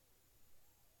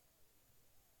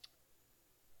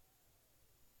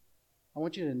 I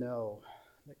want you to know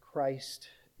that Christ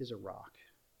is a rock.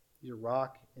 He's a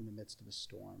rock in the midst of a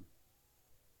storm.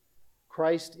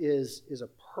 Christ is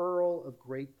a pearl of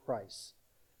great price,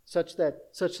 such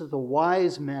that the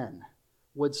wise men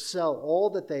would sell all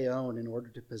that they own in order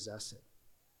to possess it.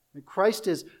 And Christ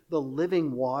is the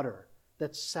living water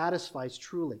that satisfies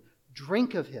truly.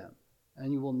 Drink of him,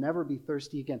 and you will never be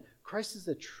thirsty again. Christ is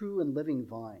the true and living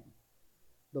vine,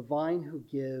 the vine who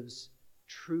gives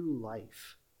true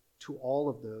life to all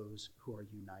of those who are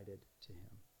united to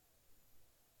him.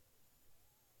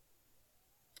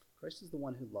 Christ is the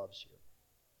one who loves you.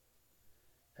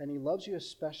 And he loves you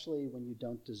especially when you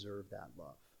don't deserve that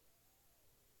love.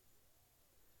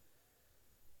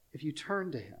 If you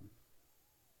turn to him,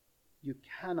 you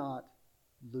cannot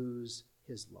lose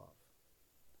his love.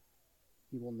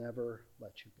 He will never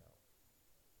let you go.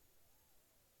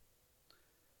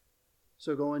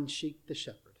 So go and seek the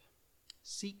shepherd.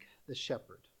 Seek the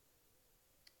shepherd.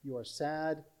 You are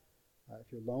sad.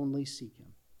 If you're lonely, seek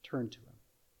him. Turn to him.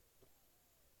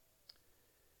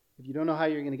 If you don't know how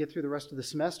you're going to get through the rest of the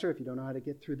semester, if you don't know how to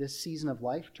get through this season of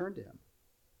life, turn to him.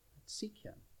 Seek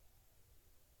him.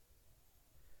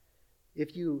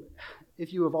 If you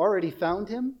have already found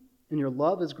him and your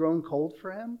love has grown cold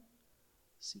for him,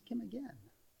 seek him again.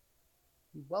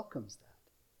 He welcomes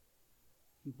that.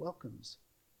 He welcomes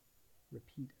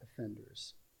repeat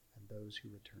offenders and those who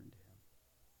return to him.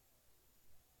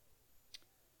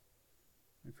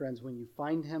 My friends, when you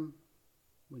find him,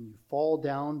 when you fall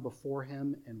down before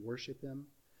him and worship him,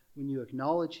 when you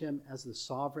acknowledge him as the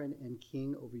sovereign and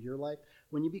king over your life,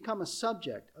 when you become a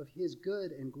subject of his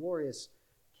good and glorious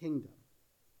kingdom,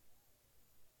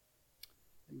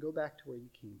 then go back to where you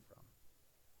came from.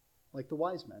 Like the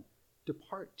wise men,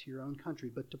 depart to your own country,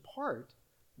 but depart,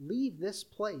 leave this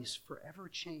place forever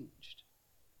changed.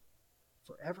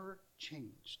 Forever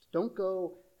changed. Don't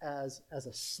go as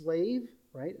a slave,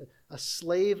 right? A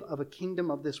slave of a kingdom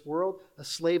of this world, a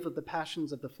slave of the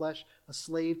passions of the flesh, a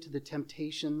slave to the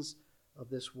temptations of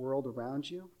this world around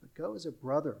you. But go as a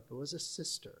brother, go as a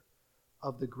sister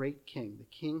of the great king, the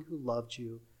king who loved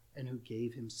you and who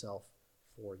gave himself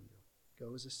for you.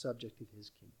 Go as a subject of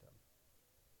his kingdom.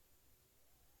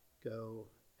 Go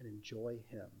and enjoy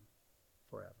him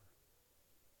forever.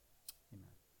 Amen.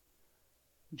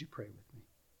 Would you pray with me?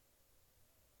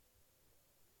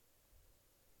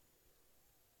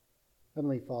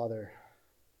 Heavenly Father,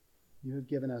 you have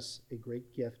given us a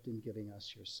great gift in giving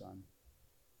us your Son.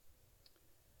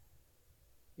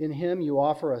 In him you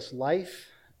offer us life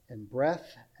and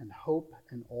breath and hope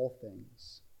and all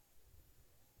things.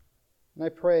 And I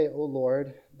pray, O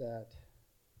Lord, that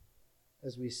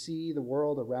as we see the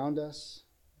world around us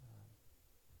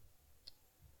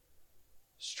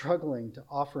struggling to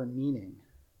offer meaning,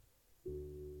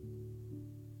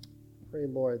 pray,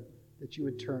 Lord, that you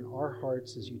would turn our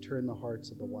hearts as you turn the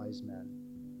hearts of the wise men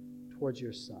towards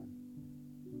your Son.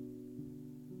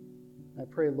 I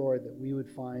pray, Lord, that we would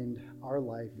find our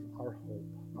life, our hope,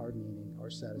 our meaning, our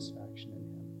satisfaction in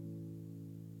him.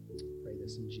 I pray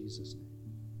this in Jesus' name.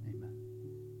 Amen.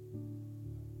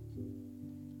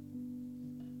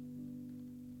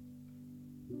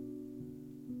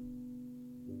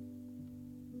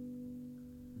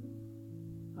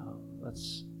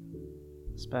 Let's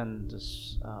spend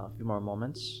just a few more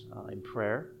moments in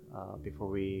prayer before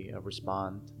we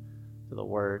respond to the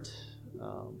word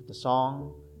with the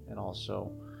song and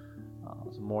also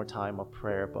some more time of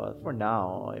prayer. But for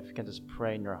now, if you can just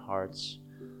pray in your hearts,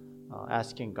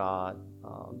 asking God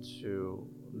to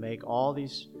make all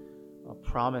these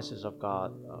promises of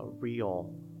God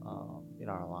real in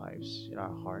our lives, in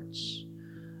our hearts,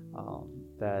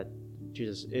 that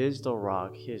Jesus is the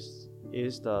rock, He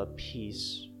is the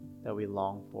peace that we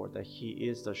long for, that He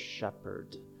is the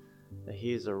shepherd, that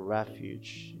He is a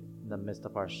refuge in the midst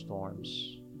of our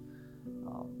storms.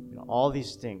 All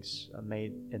these things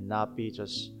may it not be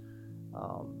just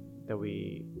that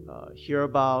we hear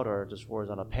about or just words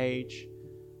on a page.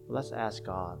 But let's ask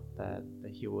God that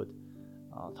He would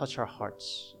touch our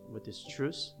hearts with His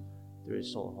truth through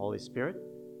His Holy Spirit,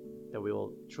 that we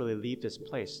will truly leave this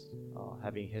place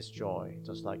having His joy,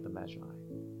 just like the Magi.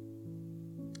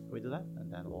 Can we do that?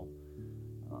 And then we'll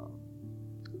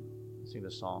sing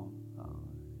the song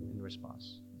in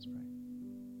response. Let's pray.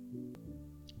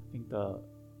 I think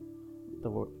the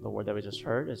word that we just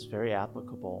heard is very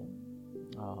applicable,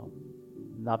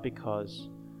 not because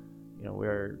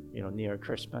we're near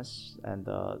Christmas and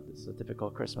it's a typical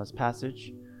Christmas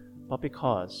passage, but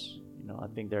because I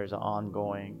think there's an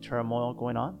ongoing turmoil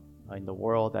going on in the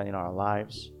world and in our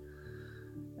lives.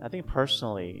 I think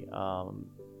personally,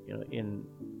 in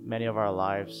many of our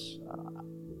lives,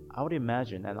 I would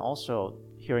imagine, and also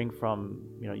hearing from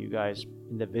you guys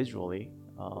individually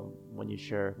when you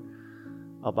share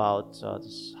about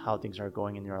just how things are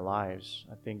going in your lives,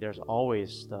 I think there's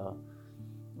always the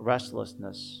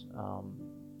restlessness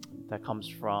that comes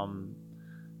from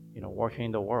working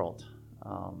in the world,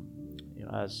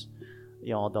 as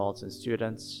young adults and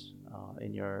students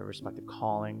in your respective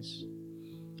callings.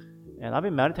 And I've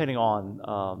been meditating on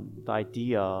the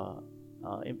idea,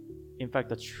 in fact,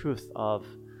 the truth of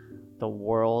the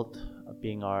world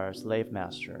being our slave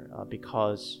master,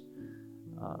 because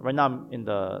right now I'm in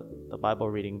the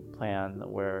Bible reading plan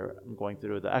where I'm going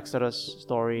through the Exodus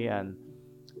story, and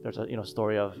there's a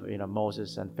story of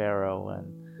Moses and Pharaoh,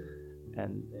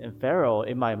 and Pharaoh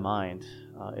in my mind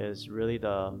is really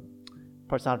the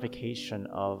personification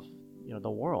of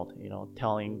the world,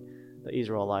 telling the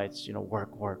Israelites,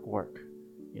 work, work, work.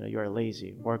 You're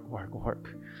lazy. Work, work,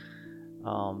 work.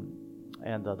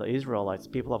 And the Israelites,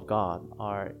 people of God,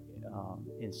 are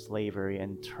in slavery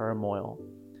and turmoil.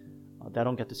 They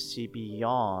don't get to see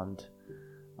beyond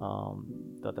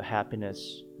the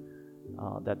happiness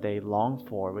that they long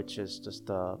for, which is just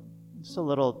a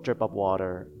little drip of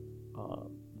water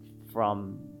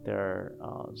from their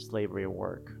slavery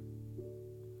work.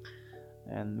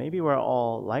 And maybe we're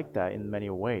all like that in many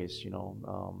ways.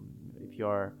 If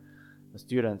you're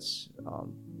students,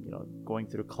 going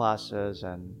through classes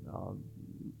and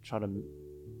trying to,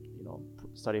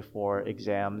 study for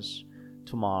exams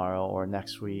tomorrow or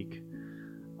next week,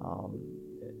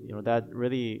 that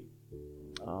really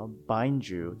binds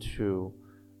you to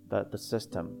the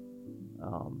system,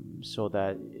 so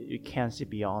that you can't see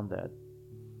beyond that.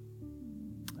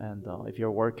 And if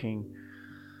you're working,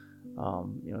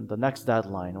 the next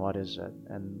deadline, what is it,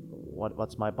 and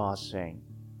what's my boss saying?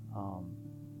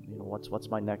 What's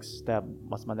my next step?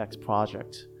 What's my next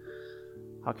project?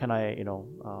 How can I,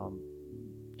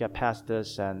 get past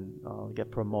this and get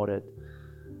promoted?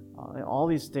 And all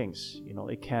these things,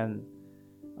 it can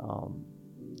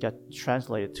get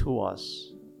translated to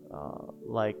us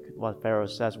like what Pharaoh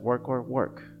says: work, work,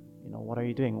 work. What are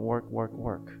you doing? Work, work,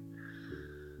 work.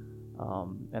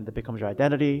 And that becomes your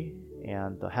identity,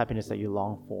 and the happiness that you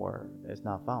long for is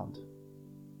not found.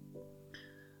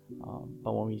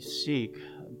 But when we seek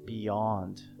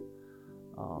beyond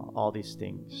all these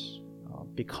things,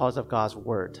 because of God's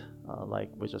word, like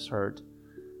we just heard,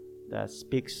 that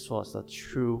speaks to us the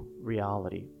true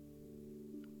reality,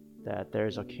 that there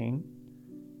is a king,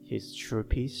 his true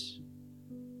peace,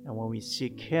 and when we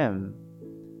seek him,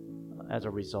 as a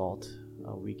result,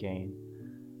 we gain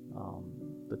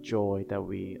the joy that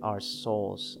our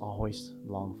souls always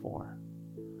long for.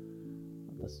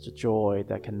 That's the joy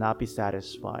that cannot be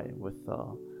satisfied with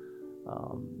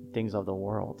things of the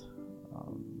world.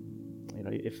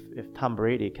 If Tom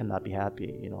Brady cannot be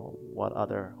happy, what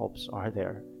other hopes are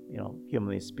there?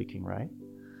 Humanly speaking, right?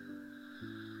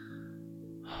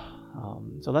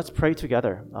 So let's pray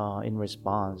together in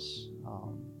response,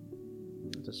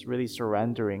 just really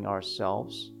surrendering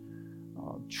ourselves,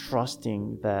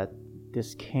 trusting that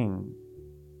this King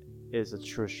is a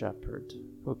true shepherd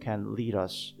who can lead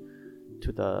us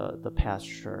to the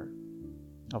pasture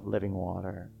of living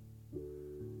water.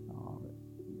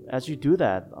 As you do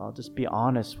that, just be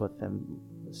honest with him,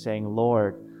 saying,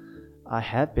 Lord, I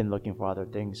have been looking for other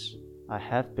things. I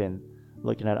have been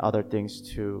looking at other things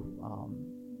to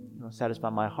satisfy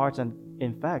my heart. And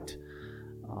in fact,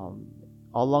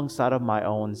 alongside of my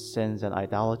own sins and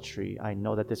idolatry, I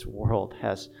know that this world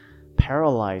has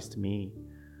paralyzed me.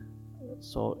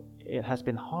 So it has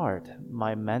been hard.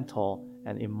 My mental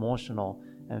and emotional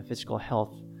and physical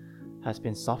health has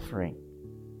been suffering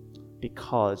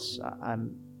because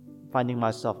I'm finding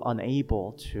myself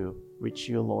unable to reach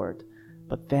you, Lord.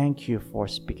 But thank you for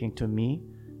speaking to me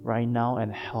right now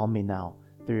and help me now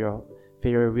through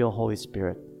your real Holy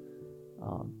Spirit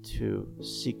to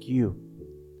seek you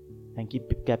and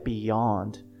get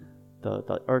beyond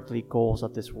the earthly goals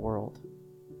of this world.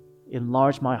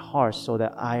 Enlarge my heart so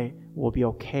that I will be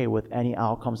okay with any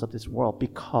outcomes of this world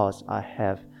because I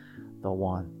have the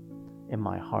one in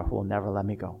my heart who will never let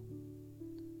me go.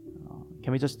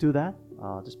 Can we just do that?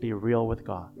 Just be real with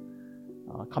God.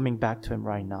 Coming back to him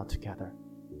right now together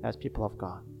as people of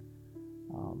God,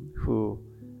 who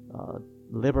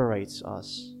liberates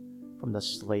us from the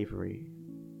slavery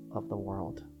of the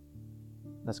world.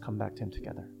 Let's come back to him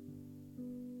together.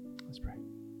 Let's pray.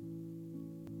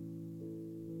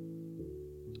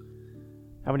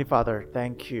 Heavenly Father,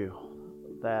 thank you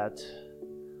that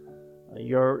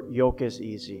your yoke is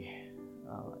easy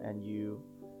and you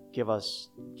give us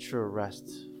true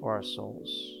rest for our souls.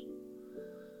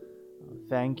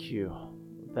 Thank you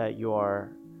that you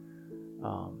are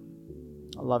a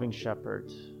loving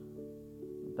shepherd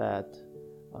that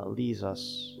leads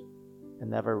us and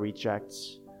never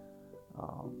rejects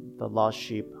the lost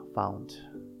sheep found.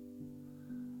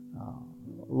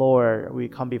 Lord, we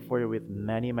come before you with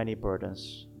many, many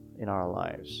burdens in our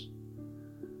lives.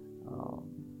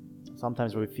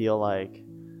 Sometimes we feel like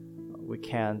we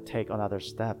can't take another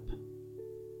step.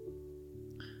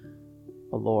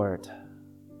 But Lord,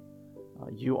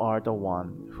 you are the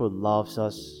one who loves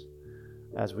us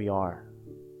as we are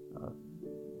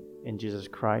in Jesus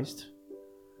Christ.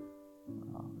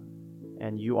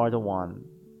 And you are the one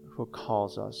who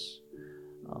calls us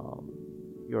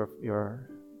your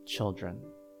children.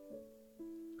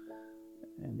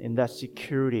 And in that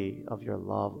security of your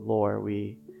love, Lord,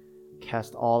 we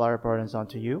cast all our burdens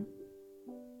onto you.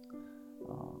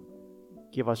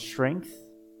 Give us strength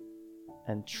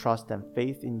and trust and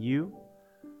faith in you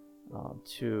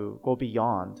to go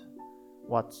beyond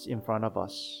what's in front of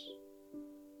us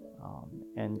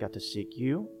and get to seek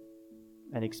you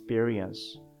and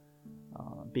experience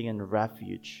being in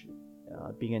refuge,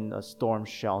 being in a storm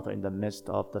shelter in the midst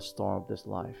of the storm of this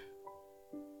life.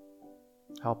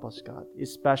 Help us, God,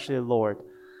 especially, Lord,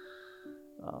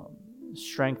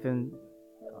 strengthen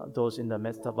those in the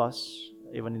midst of us,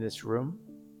 even in this room,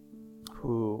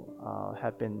 who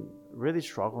have been really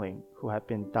struggling, who have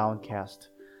been downcast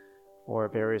for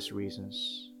various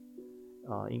reasons.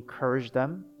 Encourage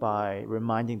them by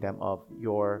reminding them of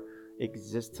your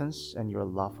existence and your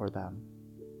love for them.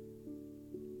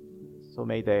 So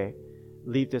may they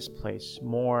leave this place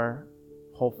more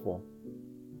hopeful,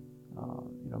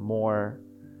 more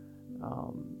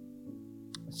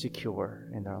secure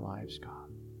in their lives, God.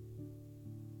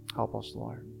 Help us,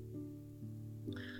 Lord.